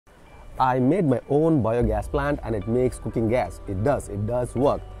I made my own biogas plant and it makes cooking gas. It does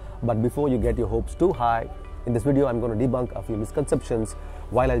work. But before you get your hopes too high, in this video I'm going to debunk a few misconceptions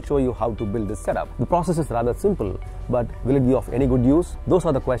while I'll show you how to build this setup. The process is rather simple, but will it be of any good use? Those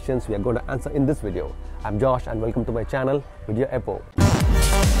are the questions we are going to answer in this video. I'm Josh and welcome to my channel, Video Epo.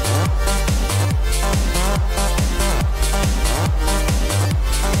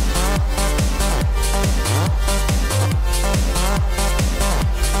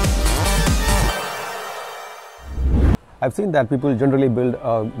 I've seen that people generally build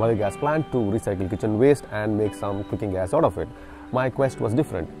a biogas plant to recycle kitchen waste and make some cooking gas out of it. My quest was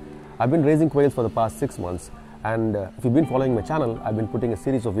different. I've been raising quails for the past 6 months, and if you've been following my channel, I've been putting a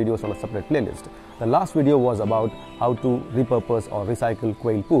series of videos on a separate playlist. The last video was about how to repurpose or recycle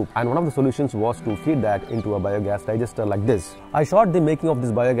quail poop, and one of the solutions was to feed that into a biogas digester like this. I shot the making of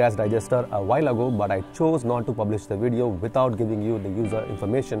this biogas digester a while ago, but I chose not to publish the video without giving you the user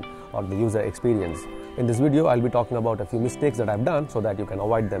information or the user experience. In this video, I'll be talking about a few mistakes that I've done so that you can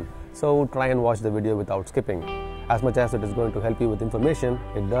avoid them. So try and watch the video without skipping. As much as it is going to help you with information,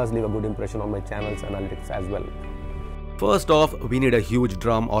 it does leave a good impression on my channel's analytics as well. First off, we need a huge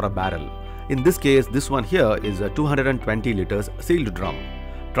drum or a barrel. In this case, this one here is a 220 liters sealed drum.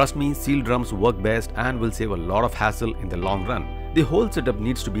 Trust me, sealed drums work best and will save a lot of hassle in the long run. The whole setup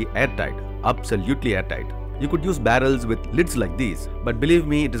needs to be airtight, absolutely airtight. You could use barrels with lids like these, but believe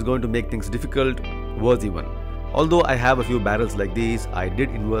me, it is going to make things difficult, worse even. Although I have a few barrels like these, I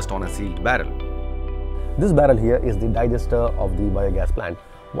did invest on a sealed barrel. This barrel here is the digester of the biogas plant.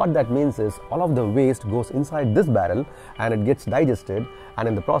 What that means is all of the waste goes inside this barrel and it gets digested, and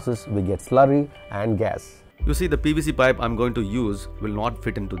in the process we get slurry and gas. You see, the PVC pipe I'm going to use will not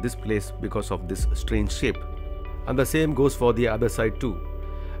fit into this place because of this strange shape. And the same goes for the other side too.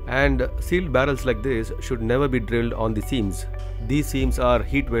 And sealed barrels like this should never be drilled on the seams. These seams are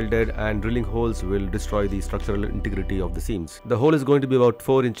heat welded and drilling holes will destroy the structural integrity of the seams. The hole is going to be about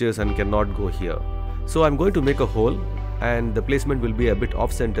 4 inches and cannot go here. So I'm going to make a hole and the placement will be a bit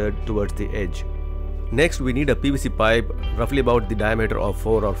off-centered towards the edge. Next, we need a PVC pipe roughly about the diameter of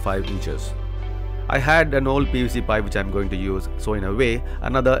 4 or 5 inches. I had an old PVC pipe which I'm going to use, so in a way,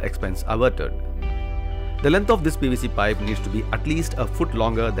 another expense averted. The length of this PVC pipe needs to be at least a foot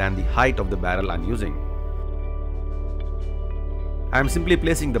longer than the height of the barrel I'm using. I am simply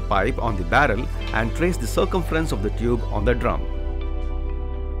placing the pipe on the barrel and trace the circumference of the tube on the drum.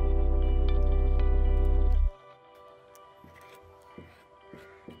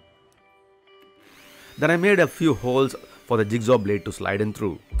 Then I made a few holes for the jigsaw blade to slide in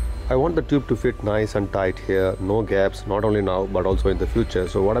through. I want the tube to fit nice and tight here, no gaps, not only now but also in the future.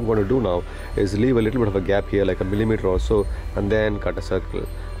 So what I'm going to do now is leave a little bit of a gap here, like a millimeter or so, and then cut a circle.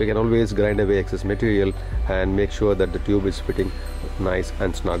 We can always grind away excess material and make sure that the tube is fitting nice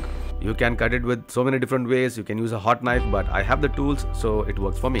and snug. You can cut it with so many different ways. You can use a hot knife, but I have the tools, so it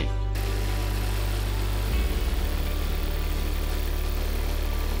works for me.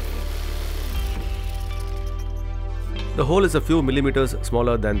 The hole is a few millimeters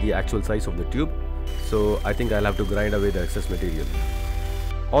smaller than the actual size of the tube, so I think I'll have to grind away the excess material.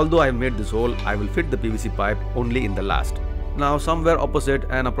 Although I made this hole, I will fit the PVC pipe only in the last. Now somewhere opposite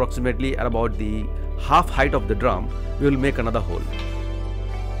and approximately at about the half height of the drum, we will make another hole.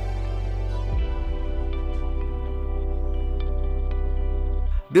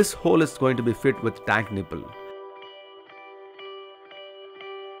 This hole is going to be fit with tank nipple.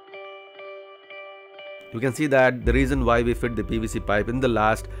 You can see that the reason why we fit the PVC pipe in the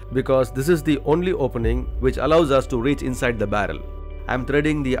last, because this is the only opening which allows us to reach inside the barrel. I am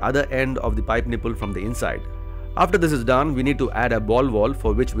threading the other end of the pipe nipple from the inside. After this is done, we need to add a ball valve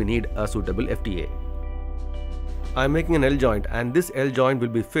for which we need a suitable FTA. I am making an L joint, and this L joint will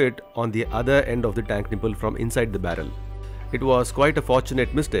be fit on the other end of the tank nipple from inside the barrel. It was quite a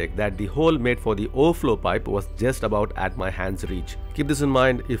fortunate mistake that the hole made for the overflow pipe was just about at my hand's reach. Keep this in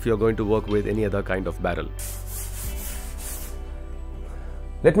mind if you are going to work with any other kind of barrel.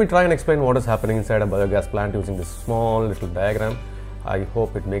 Let me try and explain what is happening inside a biogas plant using this small little diagram. I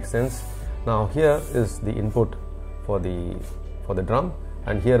hope it makes sense. Now here is the input for the drum,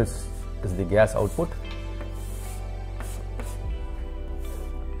 and here is the gas output.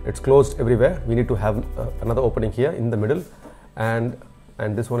 It's closed everywhere. We need to have another opening here in the middle, and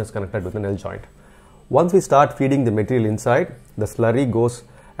this one is connected with an L joint. Once we start feeding the material inside, the slurry goes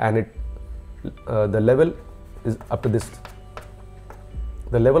and the level is up to this.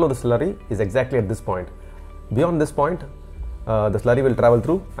 The level of the slurry is exactly at this point. Beyond this point, the slurry will travel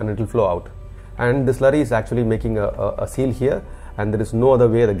through and it will flow out. And the slurry is actually making a seal here, and there is no other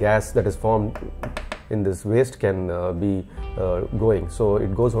way the gas that is formed in this waste can be going. So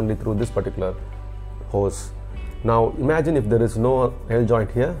it goes only through this particular hose. Now imagine if there is no L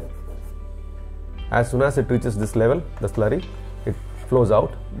joint here. As soon as it reaches this level, the slurry, it flows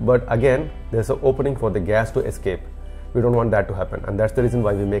out, but again there's an opening for the gas to escape. We don't want that to happen, and that's the reason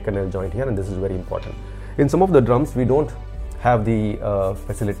why we make an L joint here, and this is very important. In some of the drums we don't have the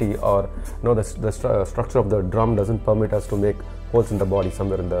facility, or the structure of the drum doesn't permit us to make holes in the body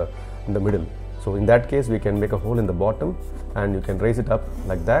somewhere in the middle. So in that case we can make a hole in the bottom, and you can raise it up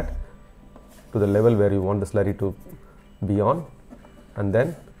like that to the level where you want the slurry to be on, and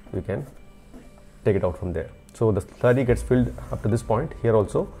then you can take it out from there. So the slurry gets filled up to this point here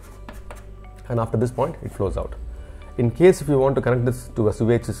also, and after this point it flows out. In case if you want to connect this to a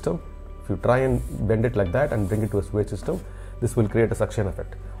sewage system, if you try and bend it like that and bring it to a sewage system, this will create a suction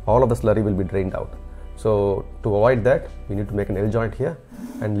effect. All of the slurry will be drained out. So to avoid that, we need to make an L joint here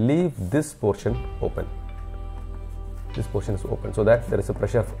and leave this portion open. This portion is open so that there is a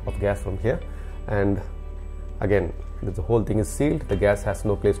pressure of gas from here, and again the whole thing is sealed. The gas has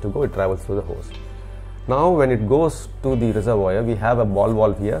no place to go, it travels through the hose. Now when it goes to the reservoir, we have a ball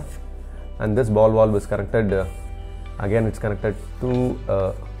valve here, and this ball valve is connected, again it's connected to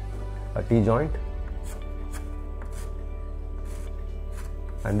a T-joint,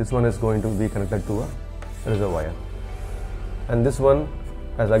 and this one is going to be connected to a reservoir, and this one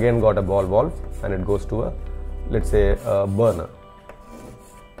has again got a ball valve, and it goes to a, let's say, a burner.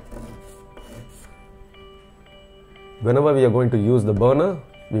 Whenever we are going to use the burner,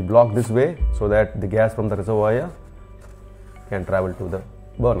 we block this way so that the gas from the reservoir can travel to the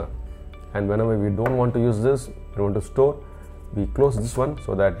burner, and whenever we don't want to use this, we want to store, we close this one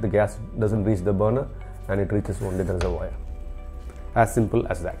so that the gas doesn't reach the burner and it reaches only the reservoir. As simple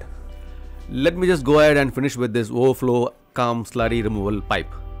as that. Let me just go ahead and finish with this overflow cum slurry removal pipe.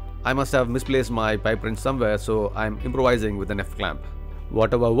 I must have misplaced my pipe wrench somewhere, so I'm improvising with an F clamp.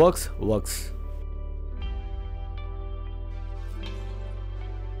 Whatever works, works.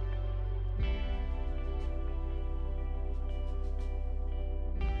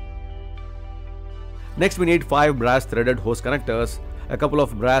 Next we need 5 brass threaded hose connectors, a couple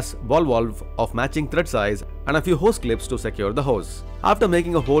of brass ball valve of matching thread size, and a few hose clips to secure the hose. After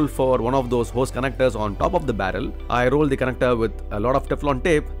making a hole for one of those hose connectors on top of the barrel, I roll the connector with a lot of Teflon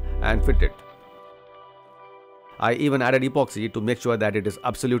tape and fit it. I even added epoxy to make sure that it is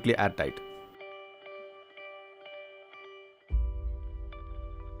absolutely airtight.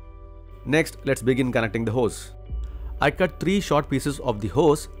 Next, let's begin connecting the hose. I cut 3 short pieces of the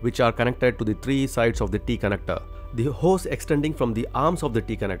hose which are connected to the 3 sides of the T connector. The hose extending from the arms of the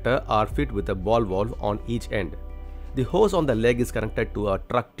T connector are fit with a ball valve on each end. The hose on the leg is connected to a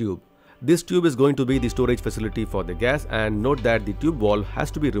truck tube. This tube is going to be the storage facility for the gas, and note that the tube valve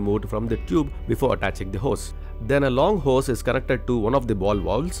has to be removed from the tube before attaching the hose. Then a long hose is connected to one of the ball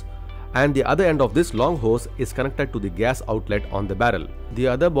valves, and the other end of this long hose is connected to the gas outlet on the barrel. The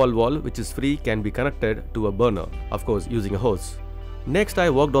other ball valve, which is free, can be connected to a burner, of course using a hose. Next, I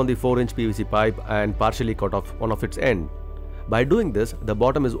worked on the 4-inch PVC pipe and partially cut off one of its end. By doing this, the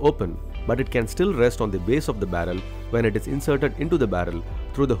bottom is open, but it can still rest on the base of the barrel when it is inserted into the barrel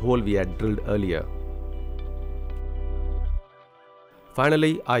through the hole we had drilled earlier.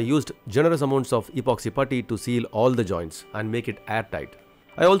 Finally, I used generous amounts of epoxy putty to seal all the joints and make it airtight.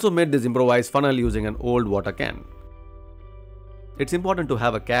 I also made this improvised funnel using an old water can. It's important to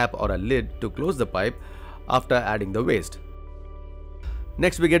have a cap or a lid to close the pipe after adding the waste.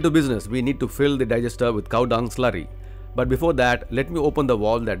 Next we get to business. We need to fill the digester with cow dung slurry. But before that, let me open the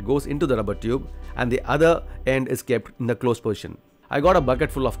valve that goes into the rubber tube, and the other end is kept in the closed position. I got a bucket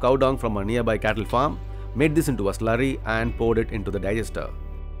full of cow dung from a nearby cattle farm, made this into a slurry and poured it into the digester.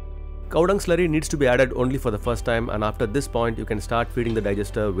 Cow dung slurry needs to be added only for the first time, and after this point you can start feeding the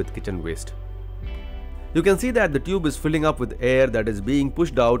digester with kitchen waste. You can see that the tube is filling up with air that is being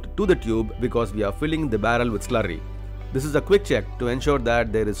pushed out to the tube because we are filling the barrel with slurry. This is a quick check to ensure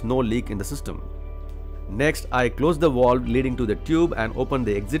that there is no leak in the system. Next, I closed the valve leading to the tube and opened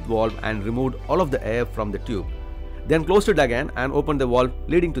the exit valve and removed all of the air from the tube. Then closed it again and opened the valve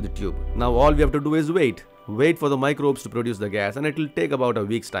leading to the tube. Now all we have to do is wait for the microbes to produce the gas, and it will take about a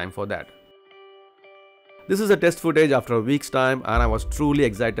week's time for that. This is a test footage after a week's time, and I was truly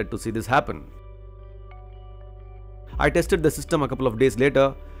excited to see this happen. I tested the system a couple of days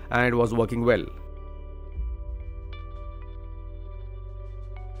later and it was working well.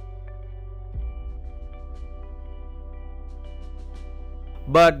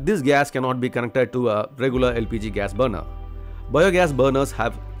 But this gas cannot be connected to a regular LPG gas burner. Biogas burners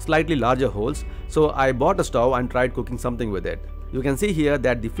have slightly larger holes, so I bought a stove and tried cooking something with it. You can see here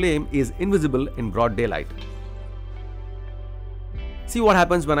that the flame is invisible in broad daylight. See what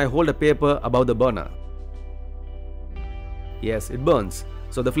happens when I hold a paper above the burner. Yes, it burns,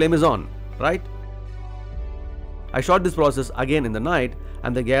 so the flame is on, right? I shot this process again in the night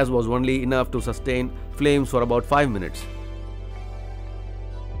and the gas was only enough to sustain flames for about 5 minutes.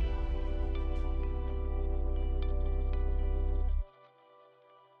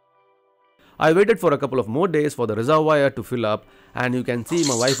 I waited for a couple of more days for the reservoir to fill up, and you can see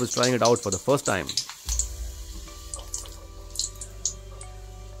my wife was trying it out for the first time.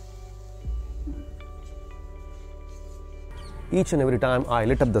 Each and every time I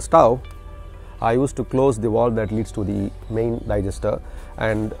lit up the stove, I used to close the valve that leads to the main digester,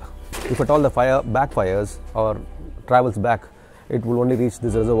 and if at all the fire backfires or travels back, it will only reach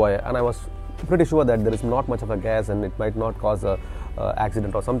this reservoir, and I was pretty sure that there is not much of a gas and it might not cause a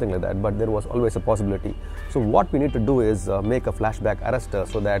accident or something like that, but there was always a possibility. So what we need to do is make a flashback arrestor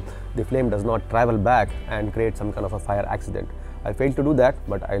so that the flame does not travel back and create some kind of a fire accident. I failed to do that,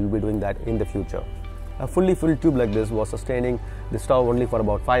 but I will be doing that in the future. A fully filled tube like this was sustaining the stove only for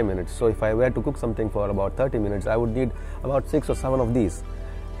about 5 minutes. So if I were to cook something for about 30 minutes, I would need about 6 or 7 of these.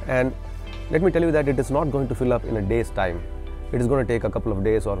 And let me tell you that it is not going to fill up in a day's time. It is going to take a couple of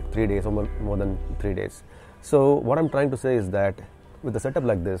days or 3 days or more than 3 days. So what I'm trying to say is that with a setup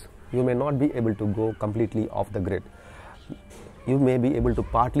like this, you may not be able to go completely off the grid. You may be able to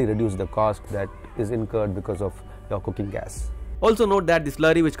partly reduce the cost that is incurred because of your cooking gas. Also note that the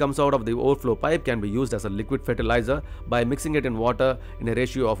slurry which comes out of the overflow pipe can be used as a liquid fertilizer by mixing it in water in a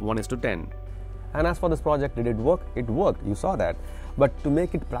ratio of 1:10. And as for this project, did it work? It worked, you saw that. But to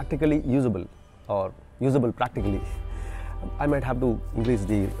make it practically usable, or usable practically, I might have to increase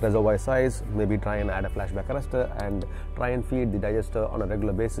the reservoir size, maybe try and add a flashback arrestor and try and feed the digester on a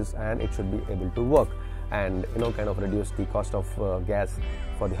regular basis, and it should be able to work and kind of reduce the cost of gas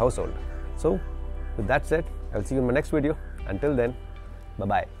for the household. So with that said, I'll see you in my next video. Until then,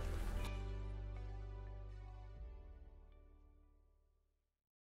 bye-bye.